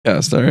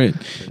Yes, all right.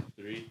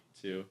 3,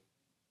 2.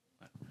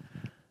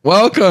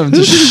 Welcome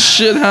to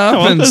Shit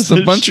Happens,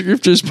 the Bunch of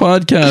Grifters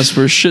podcast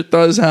where shit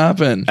does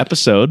happen.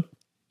 Episode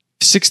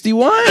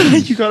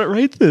 61. You got it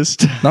right this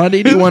time. Not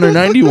 81 or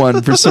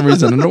 91 for some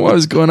reason. I don't know why I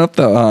was going up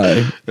that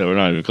high. No, we're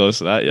not even close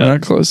to that yet. We're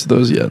not close to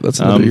those yet. That's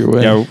another year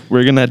away. Yeah,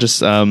 we're gonna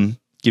just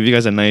give you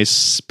guys a nice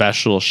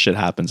special Shit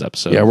Happens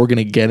episode. Yeah, we're going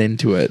to get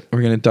into it.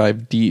 We're going to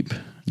dive deep.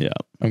 Yeah.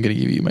 I'm going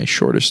to give you my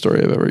shortest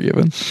story I've ever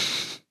given.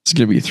 It's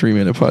going to be a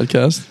 3-minute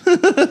podcast.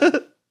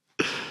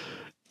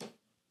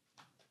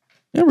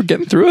 Yeah, we're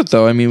getting through it,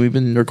 though. I mean, we've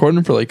been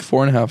recording for like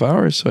 4.5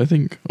 hours, so I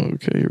think,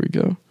 okay, here we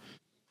go.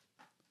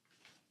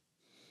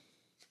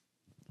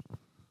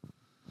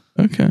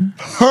 Okay.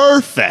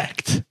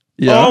 Perfect.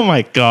 Yeah. Oh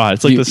my god,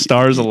 it's like the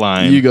stars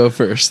align. You go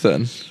first,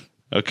 then.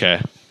 Okay.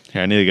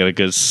 Here, I need to get a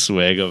good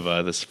swig of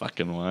this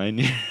fucking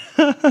wine.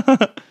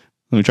 Let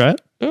me try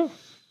it. Yeah,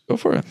 go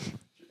for it.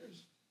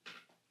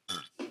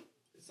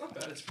 It's not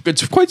bad.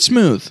 It's quite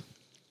smooth.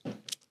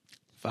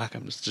 Fuck,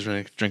 I'm just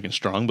drinking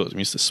Strongbows. I'm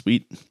used to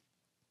sweet.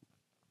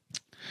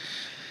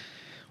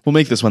 We'll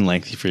make this one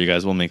lengthy for you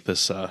guys. We'll make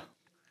this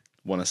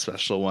one a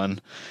special one.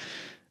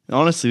 And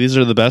honestly, these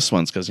are the best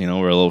ones because, you know,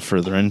 we're a little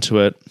further into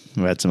it.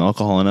 We had some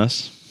alcohol in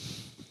us.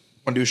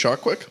 Want to do a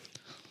shot quick?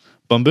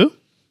 Bamboo?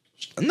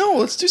 No,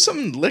 let's do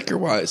something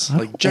liquor-wise,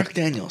 like Jack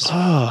Daniels.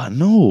 Oh,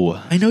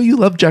 no. I know you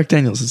love Jack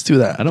Daniels. Let's do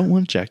that. I don't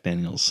want Jack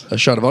Daniels. A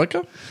shot of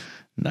vodka?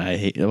 Nah, I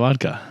hate the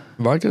vodka.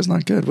 Vodka's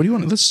not good. What do you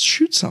want? Let's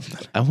shoot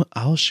something.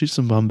 I'll shoot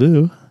some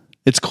bamboo.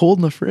 It's cold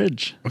in the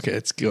fridge. Okay,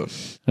 it's good.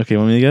 Okay,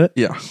 want me to get it?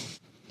 Yeah.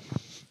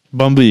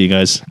 Bamboo, you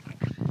guys.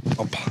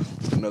 I'll pop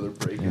another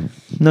break.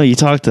 No, you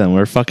talk to them.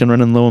 We're fucking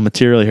running low on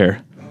material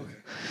here. Okay.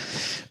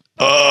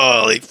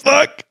 Holy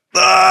fuck.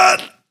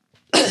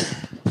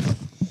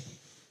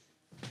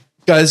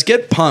 Guys,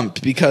 get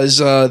pumped because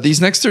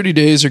these next 30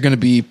 days are going to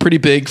be pretty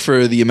big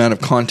for the amount of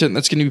content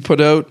that's going to be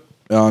put out.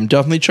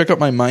 Definitely check out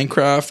my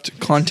Minecraft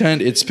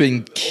content. It's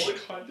been... All the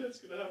content's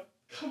going to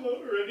come out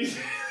already.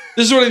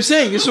 This is what I'm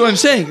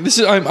saying.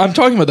 I'm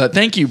talking about that.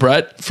 Thank you,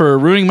 Brett, for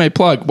ruining my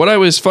plug. What I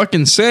was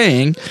fucking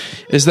saying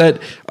is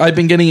that I've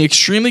been getting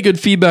extremely good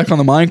feedback on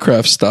the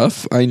Minecraft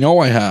stuff. I know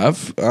I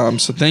have.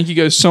 So thank you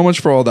guys so much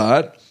for all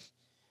that.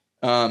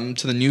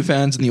 To the new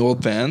fans and the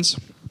old fans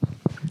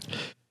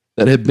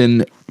that have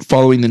been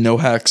following the No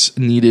Hacks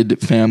Needed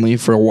family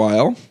for a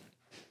while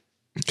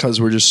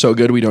because we're just so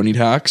good we don't need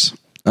hacks.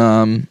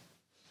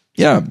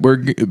 Yeah,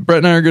 Brett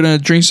and I are gonna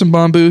drink some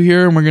bamboo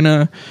here, and we're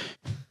gonna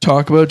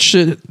talk about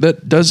shit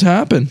that does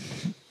happen.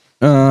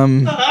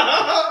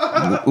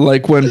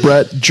 Like when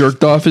Brett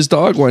jerked off his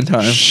dog one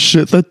time.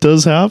 Shit that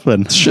does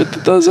happen. Shit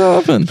that does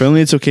happen.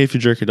 Apparently it's okay if you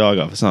jerk your dog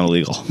off. It's not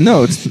illegal.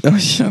 No, it's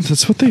yeah,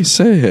 that's what they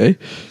say, hey?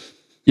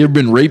 You ever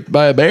been raped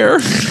by a bear?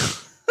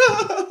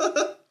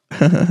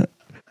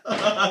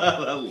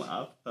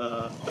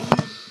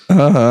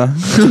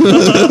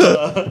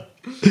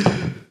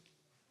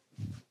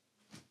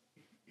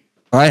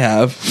 I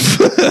have.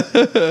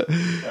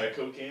 By a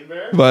cocaine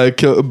bear? By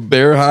a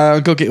bear high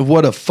on cocaine.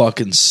 What a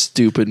fucking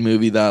stupid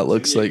movie that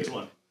looks like.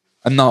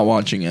 I'm not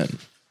watching it.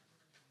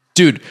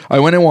 Dude, I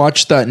went and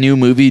watched that new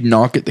movie,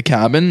 Knock at the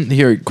Cabin.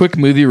 Here, quick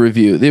movie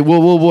review.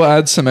 We'll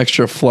add some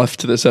extra fluff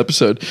to this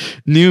episode.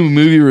 New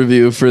movie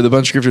review for the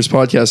Bunch of Grifters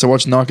podcast. I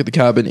watched Knock at the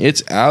Cabin.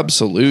 It's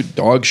absolute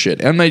dog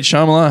shit. M. Night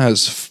Shyamalan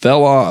has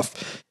fell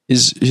off.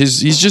 He's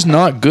just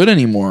not good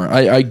anymore.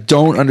 I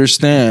don't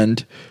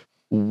understand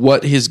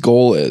what his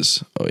goal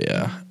is.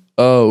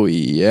 Oh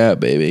yeah,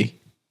 baby.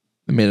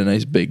 I made a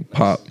nice big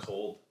pop.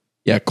 Cold.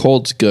 Yeah,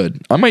 cold's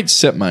good. I might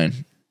sip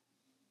mine.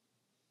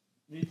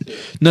 Me too.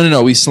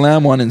 No. We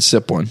slam one and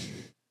sip one.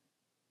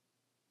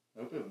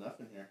 I hope we have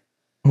nothing here.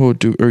 Oh,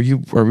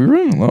 are we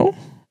running low?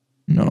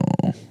 No.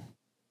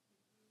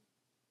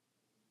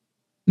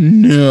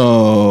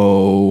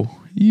 No.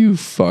 You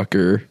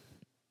fucker.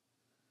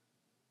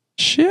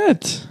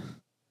 Shit.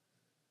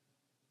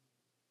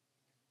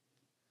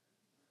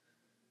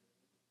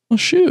 Well,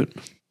 shoot.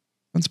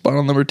 That's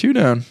bottle number 2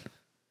 down.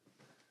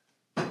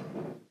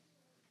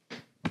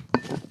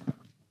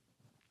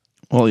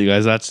 Well, you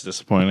guys, that's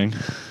disappointing.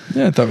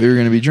 Yeah, I thought we were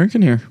going to be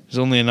drinking here. There's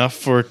only enough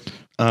for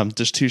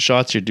just 2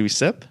 shots here. Do we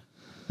sip?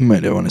 You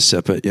might want to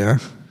sip it, yeah?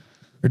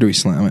 Or do we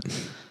slam it?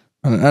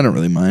 I don't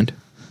really mind.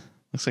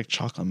 Looks like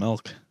chocolate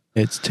milk.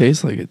 It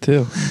tastes like it,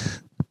 too.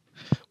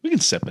 We can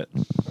sip it.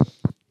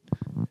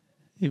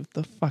 Hey, what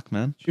the fuck,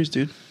 man? Cheers,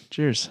 dude.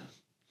 Cheers.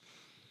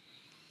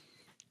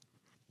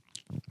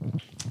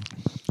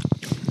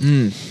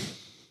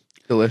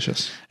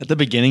 Delicious. At the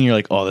beginning, you're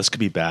like, oh, this could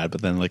be bad.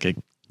 But then, like, it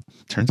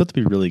turns out to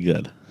be really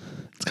good.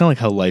 It's kind of like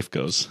how life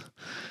goes.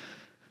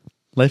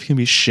 Life can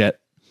be shit,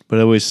 but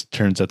it always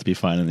turns out to be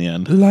fine in the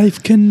end.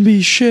 Life can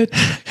be shit.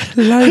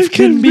 Life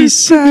can be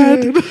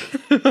sad.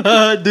 The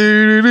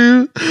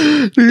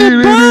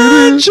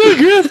Bunch of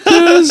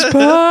Grifters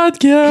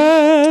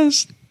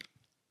podcast.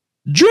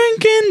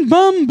 Drinking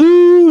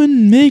bamboo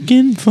and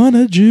making fun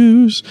of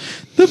Jews.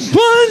 The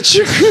Bunch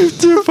of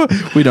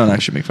Grifter. We don't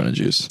actually make fun of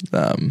Jews.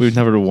 We've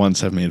never once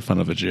have made fun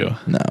of a Jew.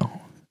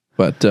 No.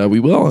 But we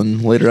will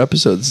in later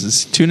episodes.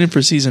 Just tune in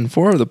for season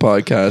 4 of the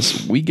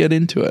podcast. We get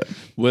into it.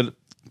 I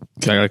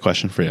got a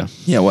question for you.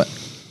 Yeah, what?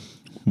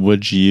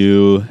 Would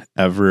you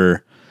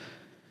ever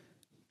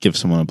give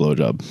someone a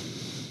blowjob?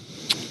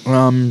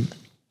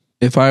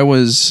 If I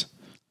was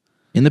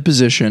in the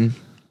position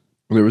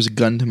where there was a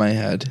gun to my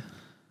head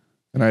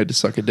and I had to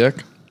suck a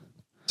dick.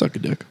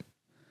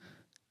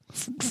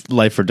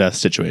 Life or death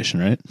situation,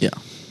 right? Yeah.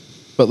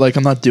 But like,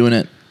 I'm not doing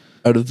it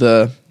out of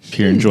the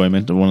Pure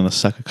enjoyment of wanting to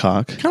suck a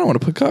cock. kind of want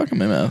to put cock in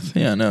my mouth.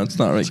 Yeah, no, it's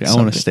not right. Like, I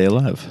want to stay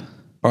alive.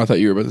 Oh, I thought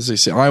you were about to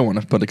say, I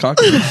want to put a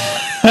cock in my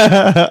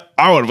mouth.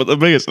 I want to put the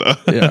biggest though.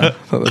 Yeah, I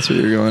thought that's where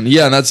you were going.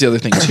 Yeah, and that's the other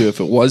thing too. If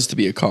it was to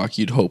be a cock,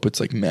 you'd hope it's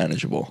like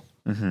manageable.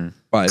 5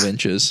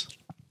 inches.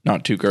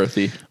 Not too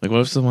girthy. Like, what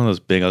if it's one of those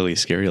big, ugly,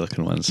 scary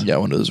looking ones? Yeah,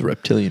 one of those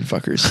reptilian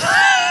fuckers.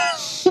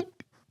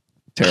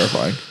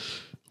 Terrifying.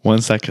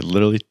 Ones that could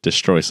literally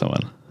destroy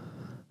someone.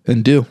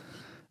 And do.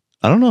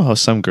 I don't know how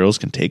some girls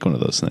can take one of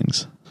those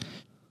things.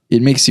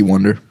 It makes you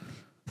wonder.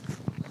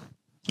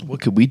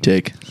 What could we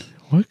take?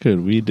 What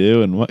could we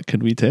do and what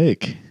could we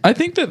take? I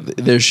think that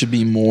there should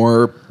be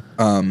more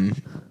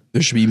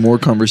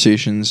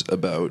conversations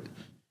about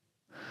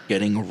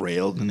getting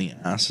railed in the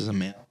ass as a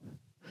man.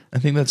 I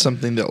think that's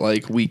something that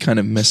like we kind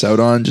of miss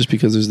out on just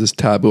because there's this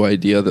taboo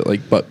idea that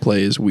like butt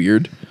play is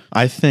weird.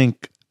 I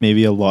think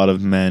maybe a lot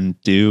of men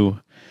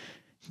do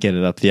get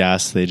it up the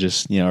ass. They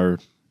just, are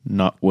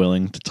not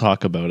willing to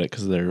talk about it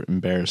because they're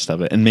embarrassed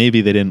of it. And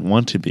maybe they didn't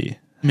want to be.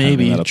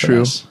 Maybe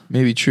true.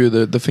 Maybe true.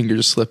 The finger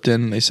just slipped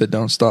in and they said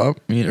don't stop.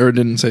 Or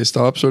didn't say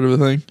stop sort of a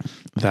thing.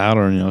 That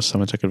or,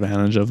 someone took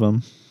advantage of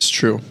them. It's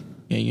true.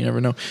 Yeah, you never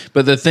know.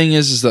 But the thing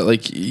is that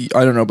like,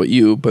 I don't know about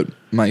you, but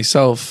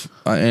myself,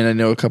 and I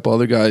know a couple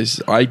other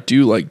guys, I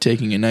do like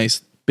taking a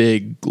nice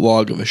big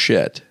log of a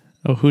shit.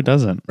 Oh, who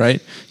doesn't?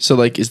 Right? So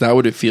like, is that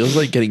what it feels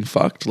like getting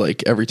fucked?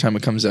 Like every time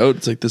it comes out,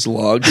 it's like this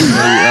log coming out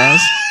of your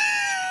ass?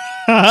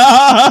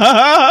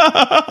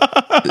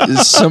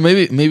 So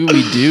maybe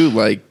we do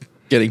like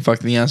getting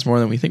fucked in the ass more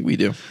than we think we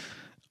do.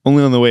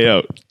 Only on the way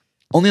out.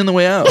 Only on the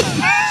way out.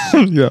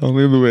 Yeah,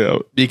 only on the way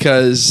out.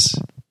 Because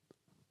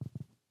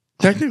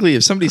technically,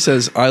 if somebody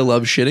says, I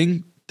love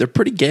shitting, they're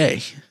pretty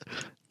gay.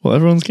 Well,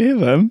 everyone's gay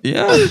then.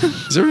 Yeah.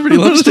 Because everybody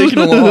loves taking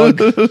a log.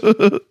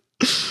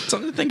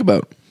 Something to think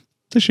about.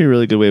 It's actually a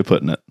really good way of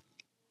putting it.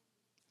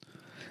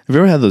 Have you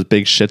ever had those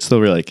big shits though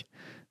where you're like,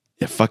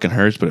 it fucking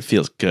hurts, but it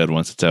feels good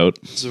once it's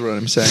out? This is what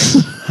I'm saying. This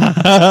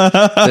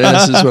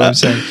is what I'm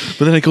saying.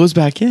 But then it goes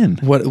back in.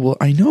 Well,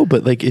 I know,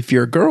 but like if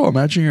you're a girl,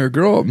 imagine you're a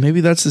girl,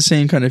 maybe that's the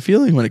same kind of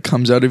feeling when it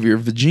comes out of your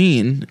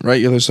vagine, right?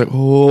 You're just like,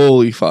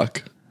 holy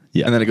fuck.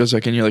 Yeah. And then it goes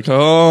back in, you're like,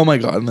 oh my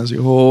God. And then it's like,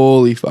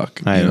 holy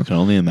fuck. I can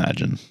only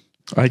imagine.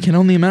 I can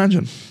only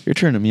imagine. You're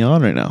turning me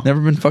on right now.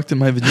 Never been fucked in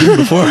my vagina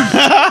before.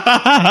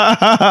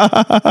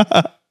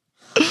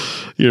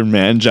 Your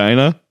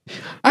mangina?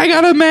 I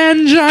got a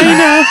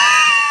mangina.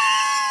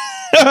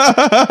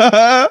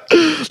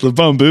 The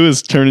bamboo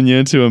is turning you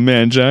into a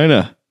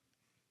mangina.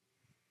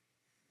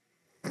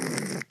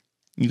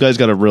 You guys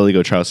got to really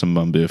go try some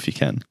bamboo if you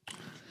can.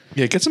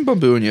 Yeah, get some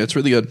bamboo in you. It's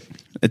really good.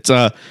 It's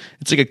like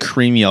a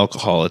creamy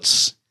alcohol. You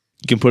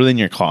can put it in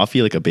your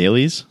coffee like a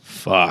Bailey's.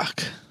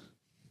 Fuck.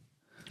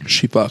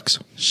 She fucks.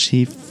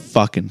 She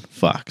fucking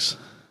fucks.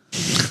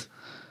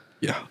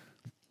 Yeah.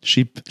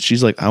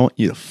 She's like, I want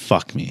you to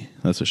fuck me.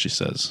 That's what she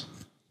says.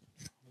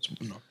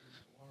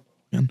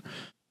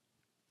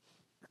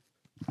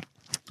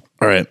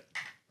 All right.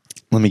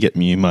 Let me get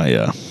me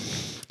my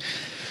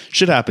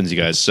shit happens,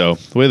 you guys. So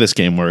the way this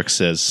game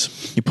works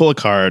is you pull a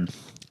card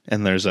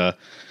and there's a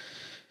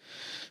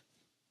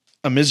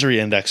misery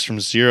index from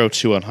 0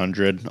 to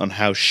 100 on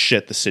how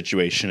shit the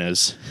situation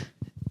is.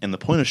 And the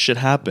point of shit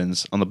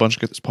happens on the Bunch of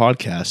Girls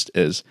podcast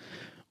is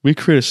we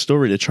create a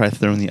story to try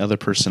throwing the other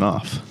person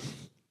off.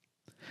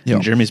 Yeah.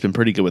 And Jeremy's been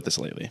pretty good with this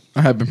lately.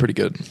 I have been pretty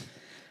good.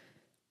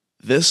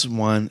 This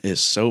one is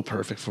so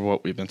perfect for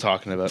what we've been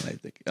talking about. And I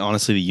think,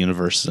 honestly, the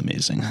universe is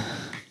amazing. All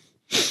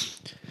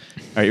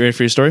right, you ready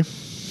for your story?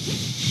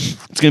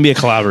 It's going to be a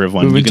collaborative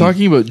one. We've been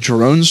talking about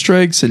drone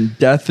strikes and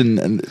death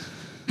and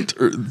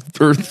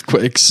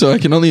earthquakes, so I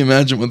can only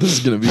imagine what this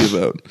is going to be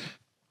about.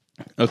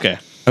 Okay.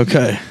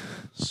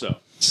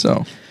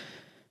 So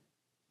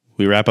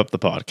we wrap up the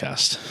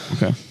podcast.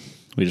 Okay.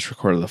 We just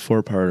recorded the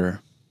 4-parter.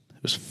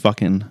 It was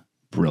fucking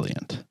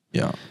brilliant.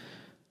 Yeah.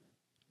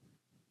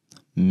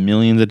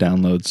 Millions of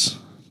downloads.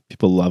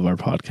 People love our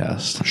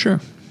podcast. Sure.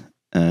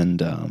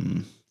 And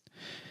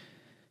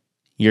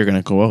you're going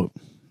to go out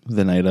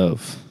the night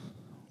of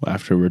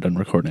after we're done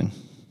recording.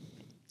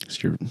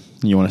 So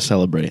you want to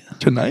celebrate.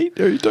 Tonight?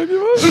 Are you talking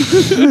about?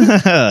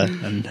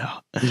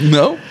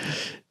 No.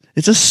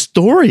 It's a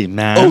story,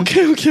 man.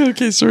 Okay.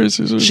 Sorry.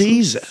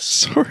 Jesus.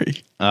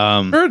 Sorry.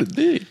 Heard it,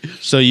 dude.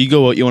 So you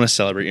go out, you want to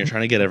celebrate. You're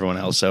trying to get everyone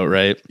else out,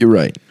 right? You're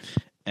right.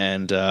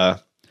 And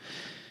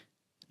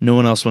no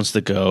one else wants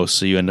to go,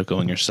 so you end up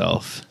going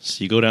yourself.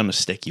 So you go down to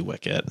Sticky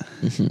Wicket,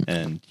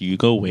 and you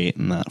go wait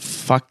in that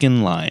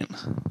fucking line.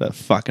 That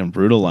fucking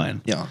brutal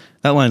line. Yeah.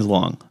 That line's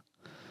long.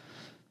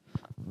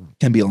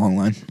 Can be a long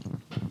line.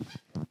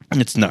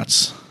 It's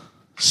nuts.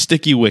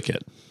 Sticky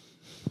wicket.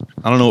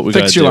 I don't know what we got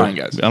to Fix do. your line,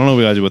 guys. I don't know what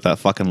we got to do with that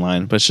fucking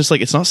line, but it's just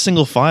like, it's not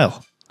single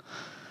file.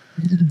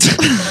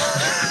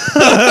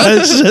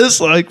 It's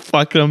just like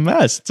fucking a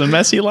mess. It's a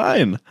messy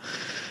line.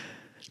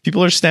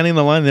 People are standing in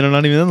the line. They're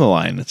not even in the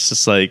line. It's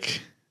just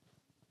like,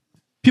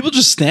 People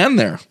just stand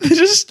there. they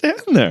just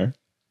stand there.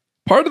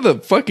 Part of the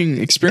fucking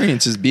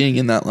experience is being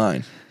in that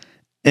line.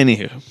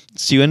 Anywho,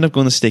 so you end up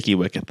going to Sticky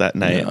Wicket that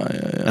night.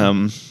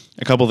 Yeah.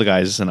 A couple of the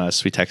guys and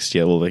us, we text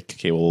you. We're like,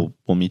 okay, we'll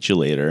meet you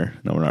later.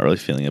 No, we're not really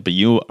feeling it, but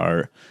you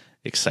are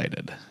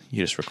excited.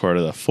 You just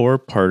recorded a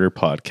 4-parter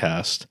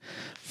podcast,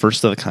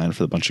 first of the kind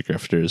for the bunch of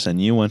grifters,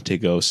 and you want to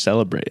go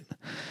celebrate.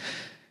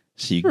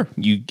 So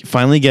you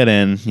finally get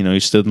in. You know, you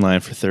stood in line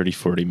for 30,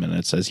 40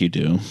 minutes, as you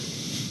do.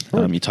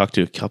 You talked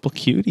to a couple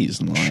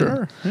cuties in line.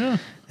 Sure. Yeah.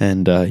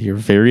 And you're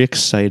very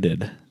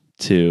excited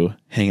to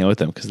hang out with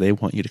them because they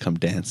want you to come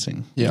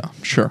dancing. Yeah.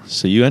 Sure.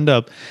 So you end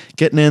up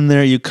getting in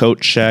there, you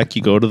coat check,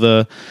 you go to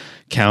the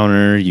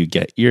counter, you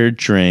get your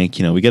drink.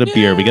 You know, we get a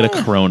beer, we get a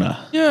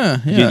Corona.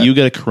 Yeah. Yeah. You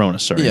get a Corona,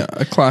 sorry. Yeah.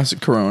 A classic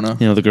Corona.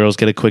 You know, the girls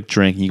get a quick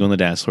drink, and you go on the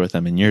dance floor with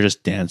them, and you're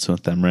just dancing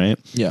with them, right?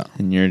 Yeah.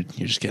 And you're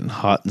just getting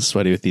hot and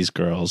sweaty with these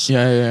girls.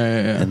 Yeah.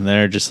 And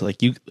they're just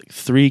like, you, like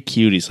 3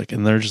 cuties, like,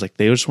 and they're just like,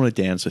 they just want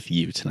to dance with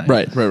you tonight.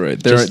 Right.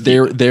 Just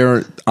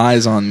They're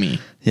eyes on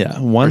me. Yeah.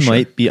 One sure.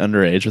 might be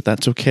underage, but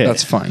that's okay.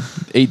 That's fine.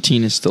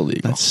 18 is still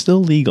legal. That's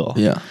still legal.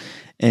 Yeah.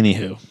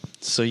 Anywho,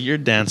 so you're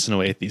dancing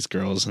away with these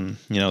girls, and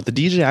you know the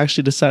DJ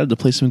actually decided to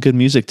play some good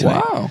music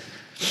tonight. Wow.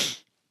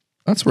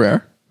 That's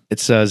rare.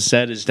 It's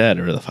Zed is Dead,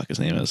 or whatever the fuck his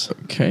name is.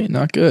 Okay,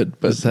 not good,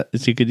 but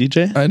Is he a good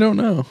DJ? I don't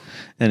know.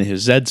 Anywho,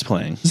 Zed's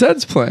playing.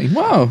 Zed's playing.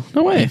 Wow,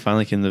 no He way.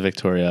 finally came to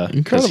Victoria.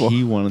 Incredible. Because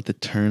he wanted to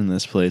turn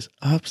this place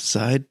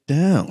upside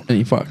down. And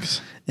he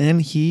fucks.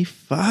 And he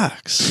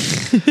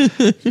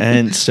fucks.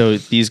 And so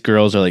these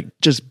girls are like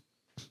just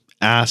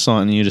ass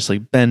on you, just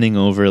like bending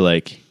over,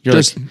 like you're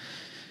Just like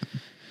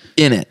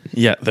in it.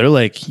 yeah, they're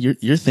like you're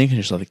thinking to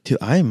yourself like, dude,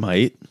 I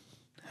might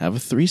have a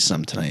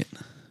threesome tonight.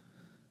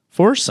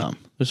 Foursome.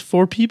 There's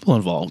 4 people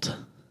involved.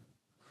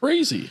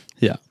 Crazy.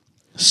 Yeah.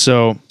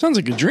 So Sounds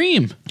like a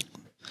dream.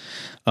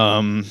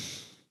 the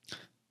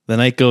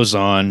night goes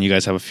on, you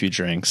guys have a few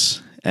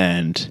drinks,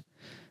 and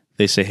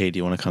they say, hey, do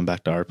you want to come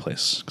back to our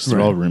place? Because they're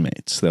Right. all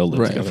roommates. They all live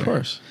Right, together. of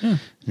course. Yeah. And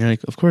you're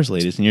like, of course,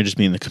 ladies. And you're just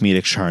being the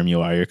comedic charm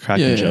you are. You're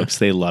cracking Yeah, yeah. jokes.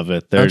 They love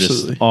it. They're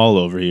Absolutely. just all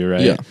over you,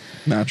 right? Yeah, So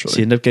naturally.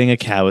 you end up getting a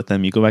cab with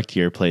them. You go back to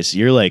your place.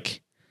 You're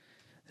like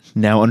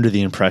now under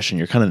the impression.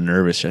 You're kind of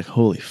nervous. You're like,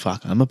 holy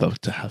fuck, I'm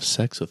about to have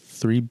sex with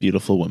 3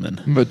 beautiful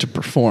women. I'm about to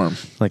perform.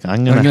 Like, I'm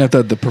I'm going gonna to have to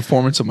have the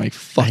performance of my I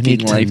fucking need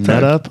to lifetime.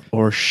 nut up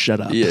or shut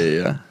up.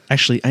 Yeah.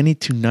 Actually, I need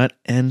to nut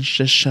and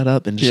just shut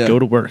up and just Yeah. go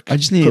to work. I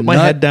just need put to my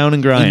nut head down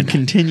and grind. And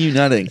continue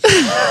nutting.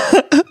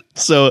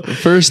 So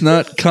First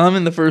nut, come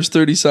in the first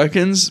 30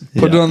 seconds,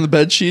 put Yeah. it on the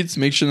bed sheets,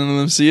 make sure none of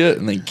them see it,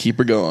 and then keep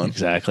her going.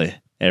 exactly,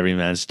 every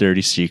man's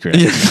dirty secret.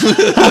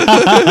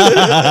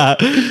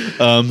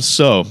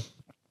 So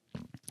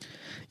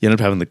you end up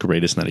having the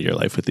greatest night of your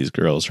life with these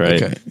girls,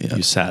 right? Okay, yeah.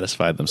 You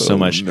satisfied them so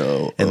much,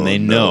 no. and Oh, they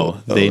no.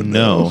 know they Oh,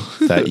 know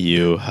that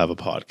you have a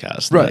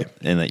podcast, Right.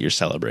 And that you're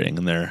celebrating,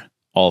 and they're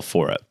all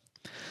for it.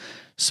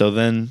 So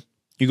then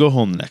you go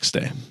home the next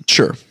day.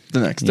 Sure. The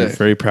next You're day.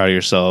 very proud of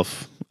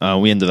yourself.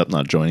 We ended up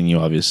not joining you,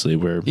 obviously.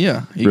 We're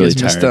Yeah. You really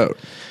guys missed tired. out.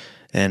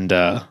 And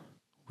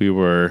we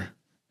were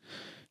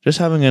just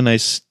having a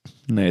nice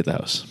night at the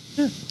house.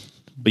 Yeah.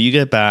 But you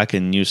get back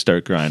and you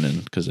start grinding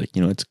because, like,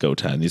 you know, it's go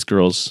time. These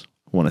girls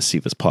want to see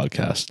this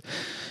podcast.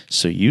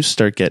 So you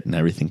start getting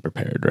everything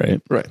prepared,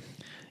 right? Right.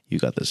 You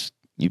got this.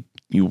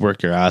 You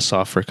work your ass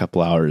off for a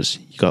couple hours.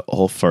 You got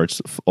all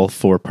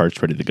 4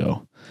 parts ready to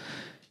go.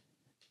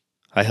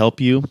 I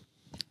help you.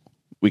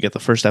 We get the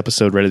first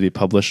episode ready to be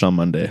published on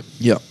Monday.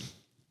 Yeah.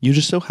 You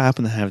just so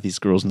happen to have these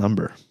girls'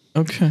 number.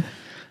 Okay.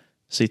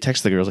 So you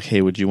text the girls like,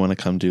 hey, would you want to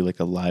come do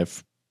like a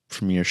live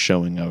premiere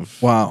showing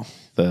of Wow.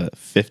 the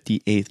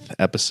 58th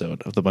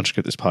episode of the Bunch of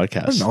Good This What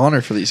podcast? an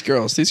honor for these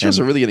girls. These girls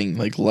are really getting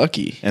like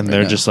lucky. And right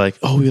they're now. just like,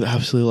 oh, we'd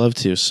absolutely love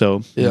to.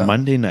 So Yeah.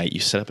 Monday night, you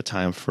set up a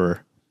time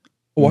for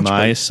Watch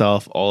party.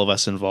 myself, all of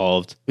us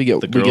involved. we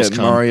get the girls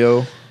come.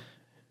 Mario.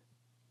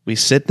 We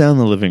sit down in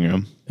the living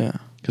room Yeah.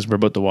 because we're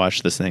about to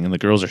watch this thing, and the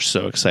girls are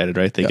so excited,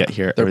 right? They Yeah, get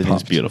here, they're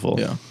everything's pumped. beautiful.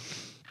 Yeah.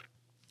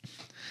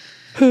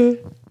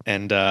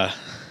 And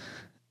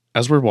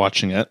as we're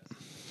watching it,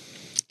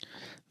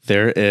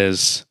 there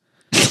is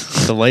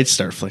the lights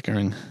start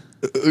flickering.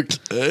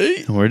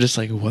 Okay. And we're just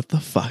like, what the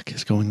fuck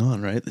is going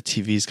on, right? The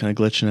TV's kind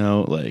of glitching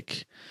out.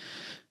 Like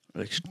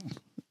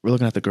we're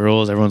looking at the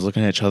girls. Everyone's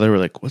looking at each other. We're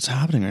like, what's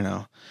happening right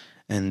now?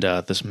 And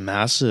this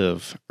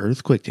massive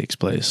earthquake takes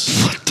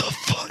place. What the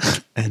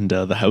fuck? And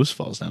the house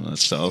falls down on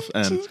itself.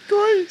 And Jesus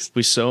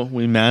Christ.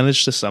 we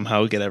managed to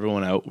somehow get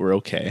everyone out. We're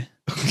okay.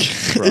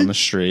 We're on the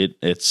street.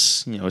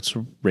 It's, it's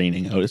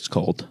raining out. It's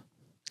cold.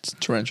 It's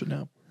torrential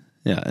now.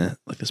 Yeah. And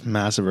like this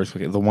massive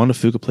earthquake. The Wanda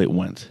Fuca plate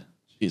went.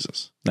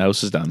 Jesus. The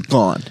house is done.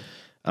 Gone.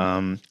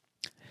 And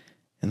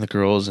the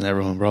girls and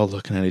everyone, we're all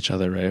looking at each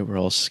other, right? We're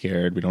all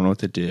scared. We don't know what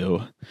to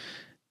do.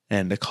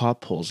 And the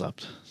cop pulls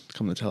up,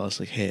 come to tell us,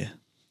 like, hey,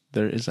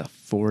 there is a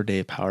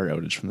 4-day power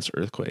outage from this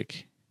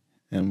earthquake.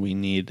 And we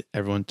need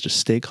everyone to just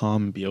stay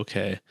calm and be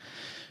okay.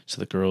 So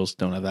the girls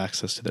don't have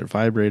access to their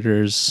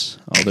vibrators,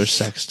 all their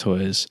sex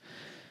toys.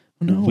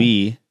 No.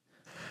 We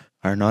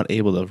are not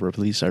able to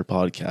release our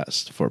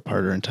podcast for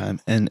Parter in time.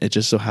 And it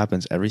just so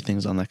happens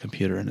everything's on that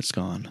computer and it's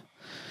gone.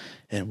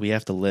 And we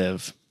have to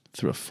live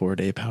through a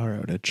 4-day power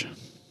outage.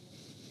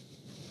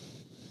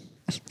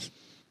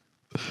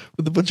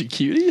 With a bunch of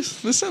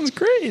cuties? This sounds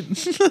great.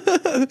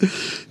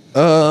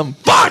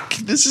 Fuck!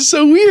 This is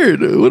so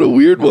weird. What a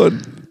weird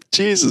one.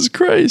 Jesus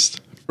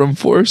Christ. From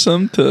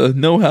foursome to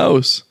no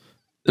house.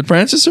 Did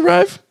Frances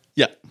arrive?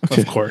 Yeah,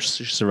 Okay. of course.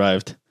 She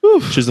survived.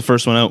 Oof. She was the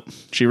first one out.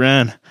 She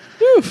ran.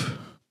 Oof.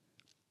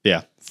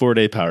 Yeah,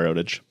 4-day power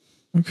outage.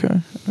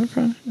 Okay.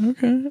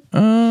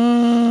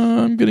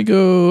 I'm going to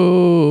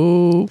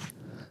go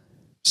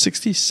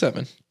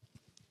 67.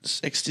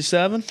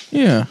 67?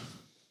 Yeah.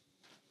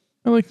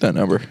 I like that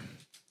number.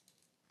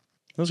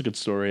 That was a good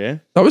story, eh?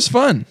 That was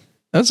fun.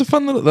 That was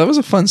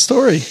a fun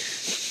story.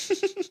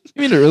 You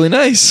made it really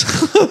nice.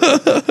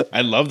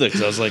 I loved it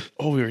because I was like,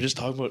 oh, we were just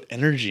talking about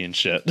energy and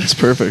shit. It's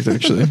perfect,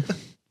 actually.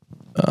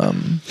 All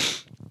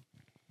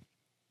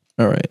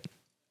right.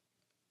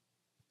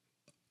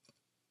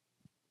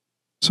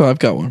 So I've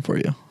got one for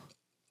you.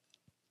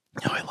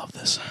 Oh, I love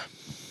this.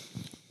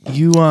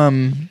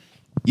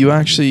 You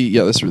actually,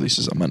 yeah, this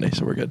releases on Monday,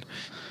 so we're good.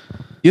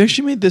 You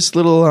actually made this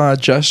little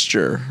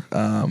gesture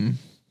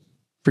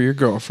for your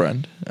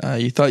girlfriend.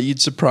 You thought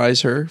you'd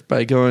surprise her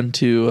by going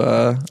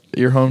to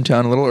your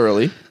hometown a little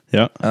early.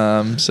 Yeah.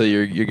 So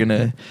you're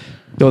gonna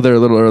go there a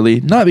little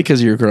early, not because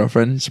of your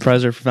girlfriend.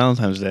 Surprise her for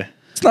Valentine's Day.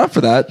 It's not for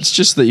that. It's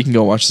just that you can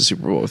go watch the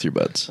Super Bowl with your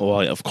buds.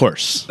 Well, of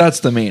course. That's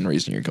the main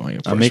reason you're going.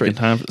 Of course, I'm making right?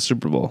 time for the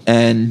Super Bowl.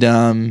 And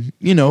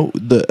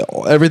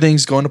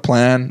everything's going to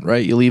plan,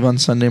 right? You leave on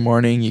Sunday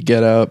morning, you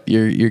get up,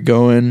 you're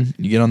going,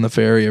 you get on the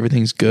ferry,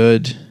 everything's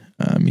good.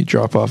 You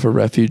drop off a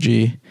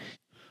refugee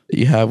that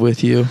you have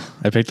with you.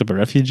 I picked up a You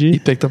refugee.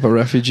 picked up a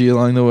refugee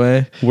along the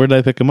way. Where did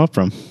I pick him up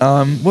from?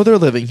 Well, they're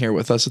living here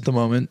with us at the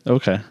moment.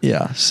 Okay.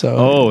 Yeah, so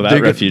Oh, that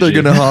they're refugee.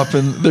 They're gonna hop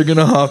in. They're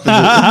gonna hop in.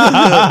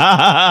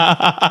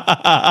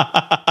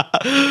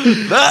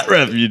 That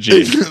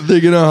refugee.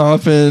 They're gonna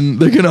hop in.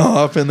 They're gonna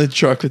hop in the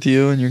truck with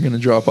you, and you're gonna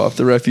drop off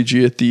the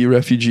refugee at the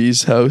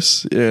refugee's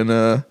house in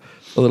a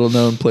little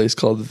known place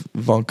called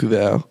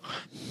Vancouver.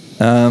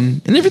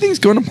 And everything's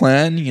going to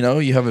plan. You know,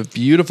 you have a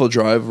beautiful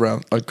drive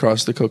around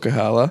across the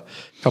Coquihalla.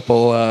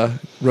 Couple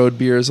road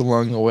beers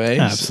along the way.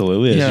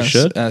 Absolutely, Yes,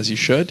 as you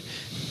should.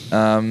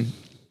 You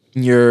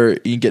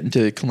get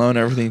into Kelowna,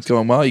 everything's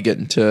going well. You get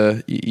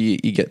into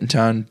you get in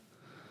town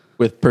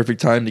with perfect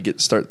time to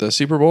start the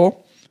Super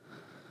Bowl.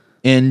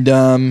 And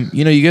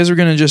you guys are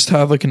gonna just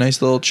have like a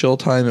nice little chill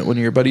time at one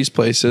of your buddies'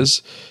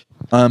 places.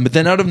 But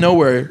then out of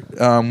nowhere,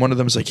 one of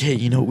them is like,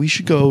 hey, we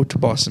should go to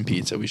Boston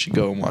Pizza. We should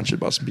go and watch at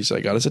Boston Pizza.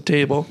 I got us a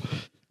table.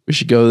 We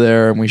should go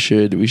there and we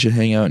should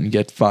hang out and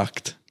get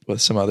fucked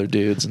with some other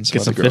dudes and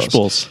Get some other girls. fish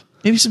bowls.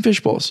 Maybe some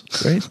fish bowls,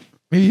 right?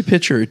 Maybe a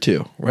pitcher or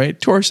two, right?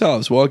 To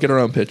ourselves. We'll all get our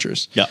own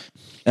pitchers. Yeah.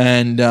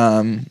 And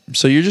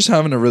so you're just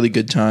having a really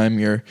good time.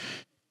 You're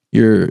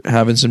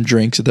having some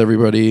drinks with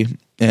everybody.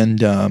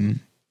 And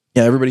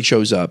everybody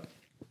shows up.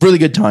 Really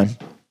good time.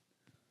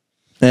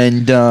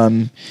 And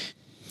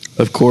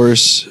of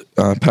course,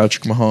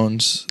 Patrick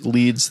Mahomes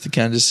leads the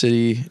Kansas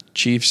City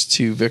Chiefs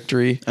to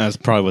victory. That's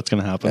probably what's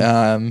going to happen.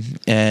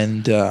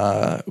 And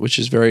which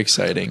is very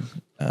exciting.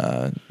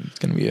 It's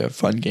going to be a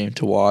fun game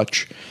to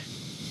watch.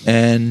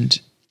 And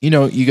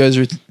you guys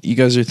are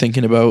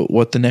thinking about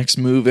what the next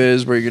move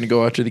is, where you're going to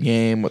go after the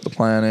game, what the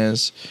plan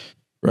is,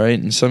 right?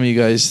 And some of you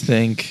guys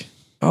think,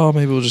 oh,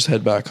 maybe we'll just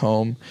head back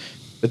home.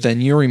 But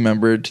then you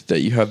remembered that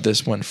you have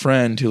this one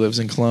friend who lives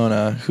in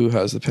Kelowna who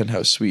has the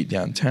penthouse suite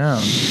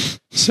downtown.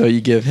 So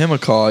you give him a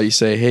call. You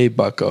say, hey,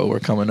 bucko,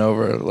 we're coming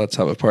over. Let's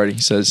have a party. He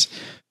says,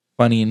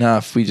 funny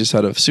enough, we just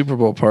had a Super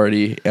Bowl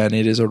party and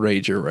it is a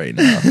rager right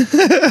now.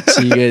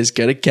 So you guys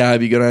get a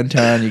cab, you go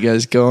downtown, you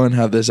guys go and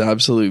have this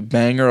absolute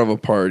banger of a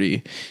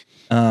party.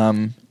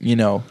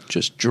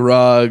 Just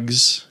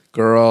drugs,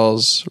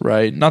 girls,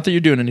 right? Not that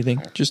you're doing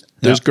anything. Just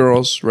there's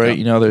girls, right?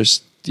 Yeah.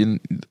 There's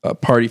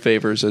party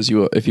favors,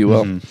 if you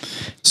will,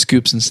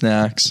 scoops and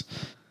snacks.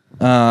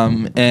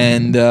 You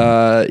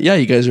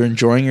guys are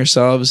enjoying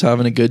yourselves,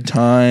 having a good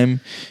time.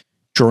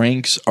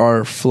 Drinks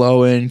are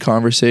flowing,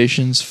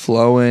 conversations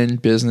flowing,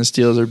 business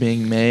deals are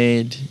being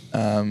made,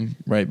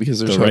 right?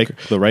 Because there's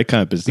the right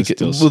kind of business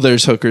deals. Well,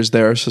 there's hookers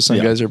there, so some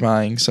Yeah. guys are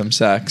buying some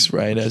sex,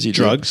 right? As you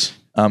do. Drugs.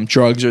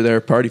 Drugs are their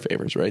party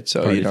favors, right?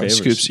 So Party favors.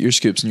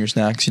 scoops and your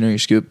snacks. Your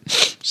scoop,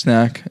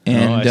 snack,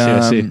 and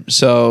I see.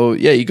 So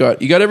yeah, you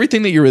got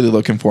everything that you're really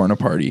looking for in a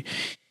party,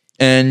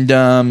 and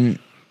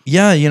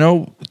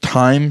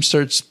time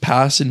starts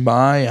passing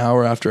by,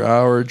 hour after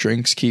hour.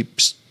 Drinks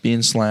keep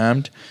being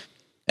slammed,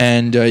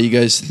 and you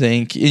guys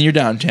think, and you're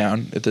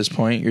downtown at this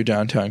point. You're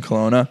downtown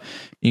Kelowna.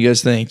 You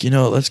guys think,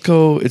 let's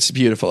go. It's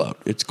beautiful out.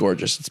 It's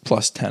gorgeous. It's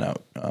 +10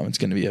 out. It's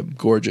going to be a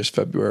gorgeous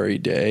February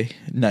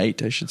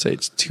night, I should say.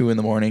 It's 2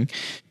 a.m.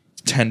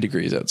 10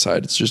 degrees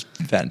outside. It's just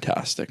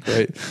fantastic,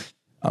 right?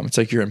 It's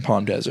like you're in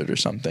Palm Desert or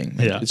something.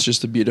 Yeah. It's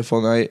just a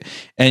beautiful night.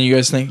 And you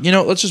guys think,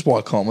 let's just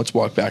walk home. Let's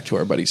walk back to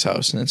our buddy's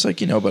house. And it's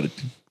like, about a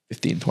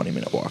 15,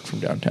 20-minute walk from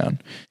downtown.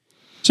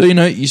 So,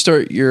 you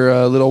start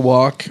your little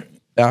walk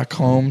back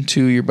home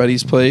to your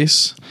buddy's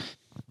place.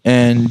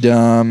 And,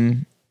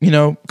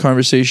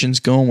 conversation's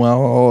going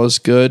well. All is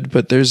good.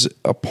 But there's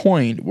a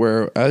point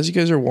where as you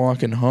guys are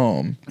walking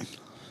home,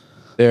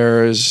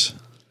 there's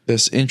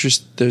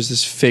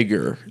this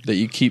figure that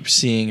you keep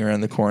seeing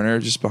around the corner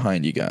just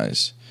behind you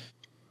guys.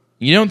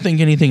 You don't think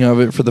anything of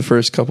it for the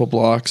first couple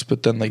blocks,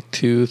 but then like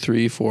 2,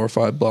 3, 4,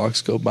 5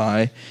 blocks go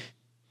by.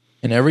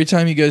 And every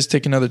time you guys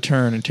take another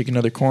turn and take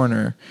another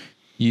corner,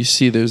 you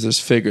see there's this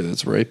figure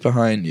that's right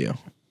behind you.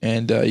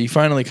 And you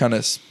finally kind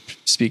of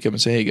speak up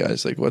and say, hey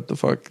guys, like, what the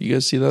fuck? You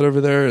guys see that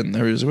over there? And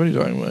everybody's, what are you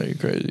talking about? You're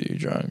crazy, you're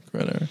drunk,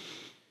 whatever.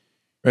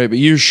 Right, but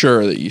you're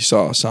sure that you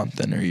saw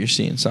something or you're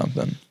seeing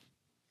something.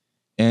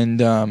 And,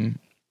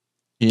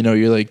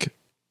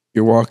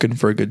 you're walking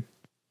for a good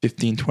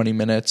 15, 20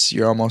 minutes.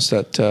 You're almost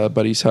at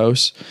buddy's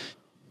house.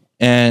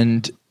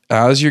 And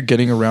as you're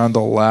getting around the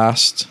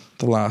last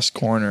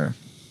corner,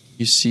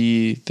 you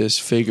see this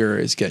figure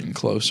is getting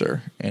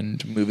closer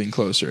and moving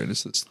closer. And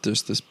it's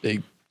this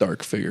big,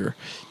 dark figure.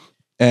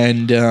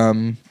 And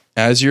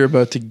as you're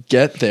about to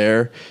get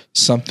there,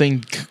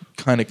 something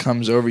kind of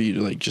comes over you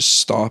to, like, just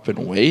stop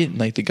and wait. And,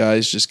 like, the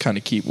guys just kind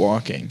of keep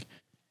walking.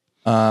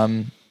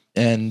 And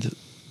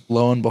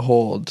lo and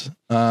behold,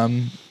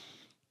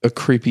 a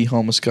creepy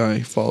homeless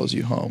guy follows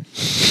you home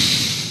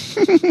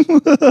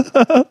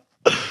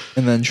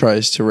and then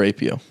tries to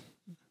rape you.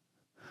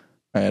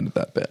 I added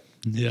that bit.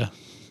 Yeah,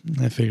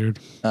 I figured.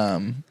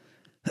 But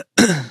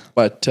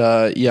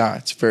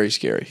it's very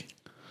scary.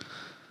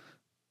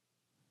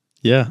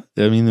 Yeah,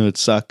 I mean, it would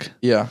suck.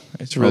 Yeah,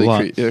 it's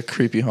really a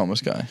creepy homeless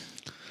guy.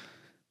 It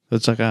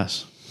would suck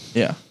ass.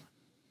 Yeah.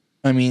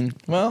 I mean,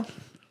 well,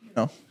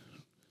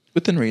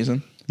 within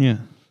reason. Yeah.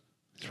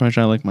 He's probably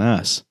trying to lick my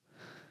ass.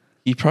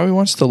 He probably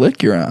wants to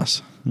lick your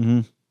ass.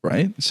 Mm-hmm.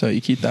 Right? So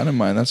you keep that in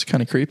mind. That's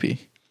kind of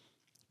creepy.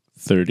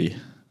 30.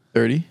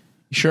 30? You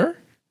sure?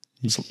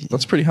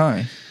 That's pretty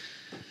high.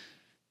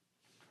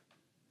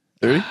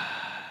 30?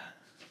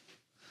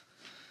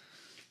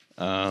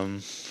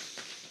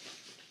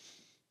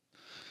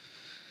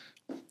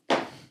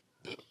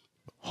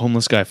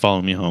 Homeless guy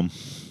following me home.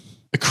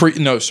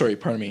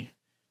 Pardon me.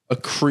 A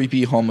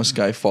creepy homeless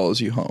guy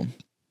follows you home.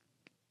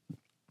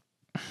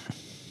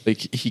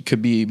 Like, he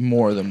could be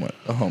more than what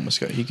a homeless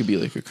guy. He could be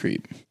like a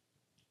creep.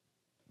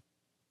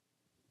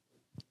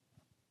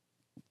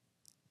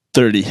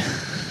 30.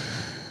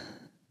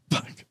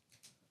 Fuck.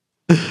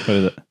 What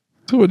is it?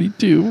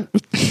 22.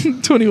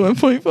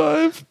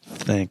 21.5.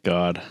 Thank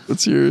God.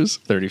 What's yours?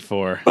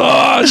 34.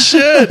 Oh,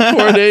 shit.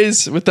 4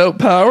 days without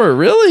power.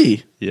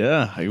 Really?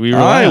 Yeah. I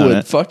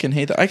would fucking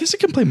hate that. I guess I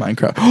can play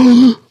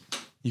Minecraft.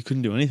 You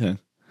couldn't do anything.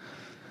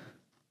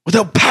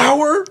 Without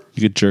power?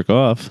 You could jerk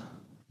off.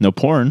 No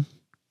porn.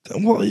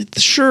 Well,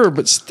 sure,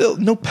 but still,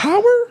 no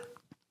power?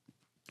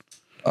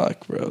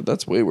 Fuck, bro.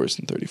 That's way worse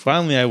than 34.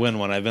 Finally, I win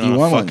one. I've been on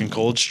a fucking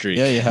cold streak.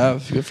 Yeah, you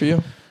have. Good for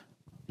you.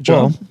 Good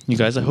Well, job. you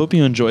guys, I hope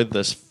you enjoyed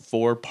this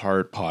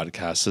 4-part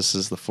podcast. This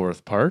is the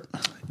 4th part.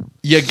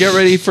 Yeah, get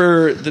ready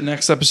for the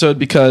next episode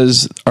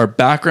because our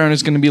background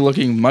is going to be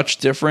looking much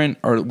different.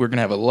 Or we're going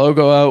to have a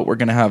logo out. We're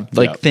going to have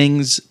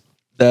things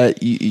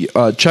that you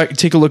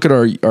take a look at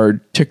our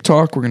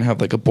TikTok. We're going to have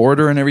like a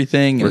border and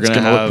everything. And it's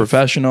going to look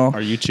professional.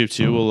 Our YouTube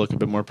too will look a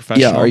bit more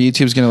professional. Yeah, our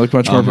YouTube's going to look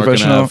much more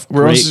professional.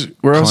 We're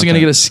also going to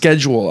get a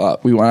schedule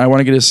up. I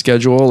want to get a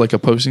schedule, like a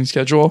posting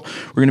schedule.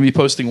 We're going to be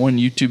posting one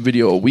YouTube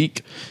video a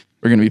week.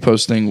 We're going to be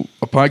posting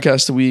a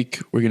podcast a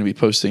week. We're going to be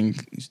posting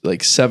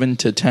like 7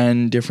 to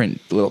 10 different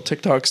little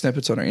TikTok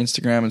snippets on our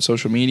Instagram and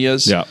social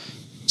medias. Yeah.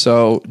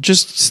 So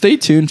just stay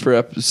tuned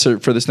for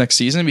this next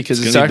season because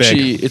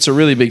it's a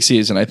really big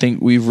season. I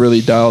think we've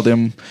really dialed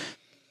in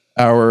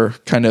our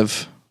kind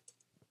of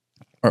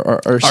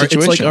our situation.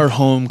 It's like our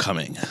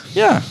homecoming.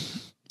 Yeah,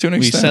 to an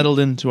extent. We settled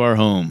into our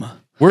home.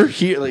 We're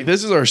here. Like,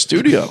 this is our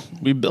studio.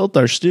 We built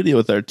our studio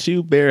with our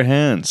 2 bare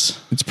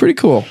hands. It's pretty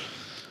cool.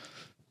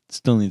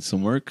 Still needs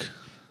some work.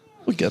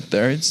 We'll get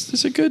there.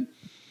 It's a good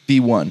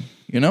V1,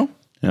 Yeah.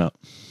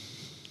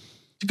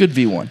 It's a good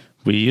V1.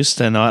 We used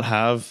to not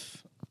have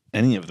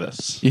any of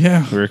this.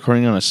 Yeah. We're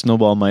recording on a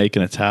snowball mic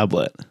and a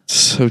tablet.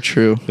 So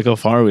true. Look how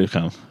far we've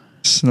come.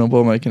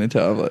 Snowball mic and a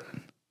tablet.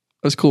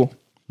 That was cool.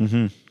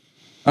 Mm-hmm.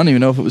 I don't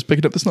even know if it was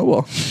picking up the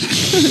snowball.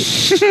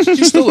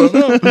 You still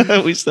don't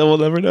know. We still will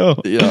never know.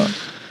 Yeah.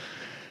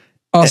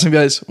 Awesome,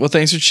 guys. Well,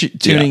 thanks for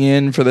tuning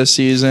in for this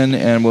season,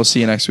 and we'll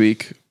see you next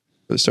week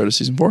for the start of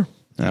season 4.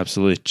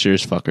 Absolutely.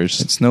 Cheers, fuckers.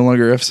 It's no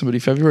longer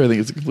February. I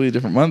think it's a completely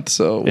different month.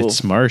 So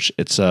it's March.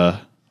 It's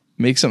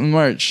make something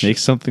March. Make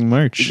something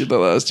March. We did that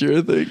last year,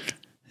 I think.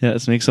 Yeah,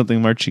 let's make something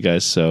March, you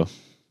guys. So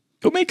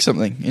go make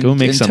something. Go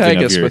make something.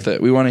 Tag us with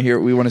it. We want to hear.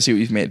 We want to see what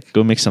you've made.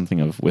 Go make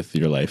something with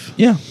your life.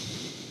 Yeah.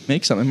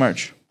 Make something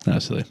March.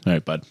 Absolutely. All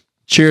right, bud.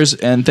 Cheers,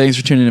 and thanks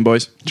for tuning in,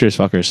 boys. Cheers,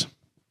 fuckers.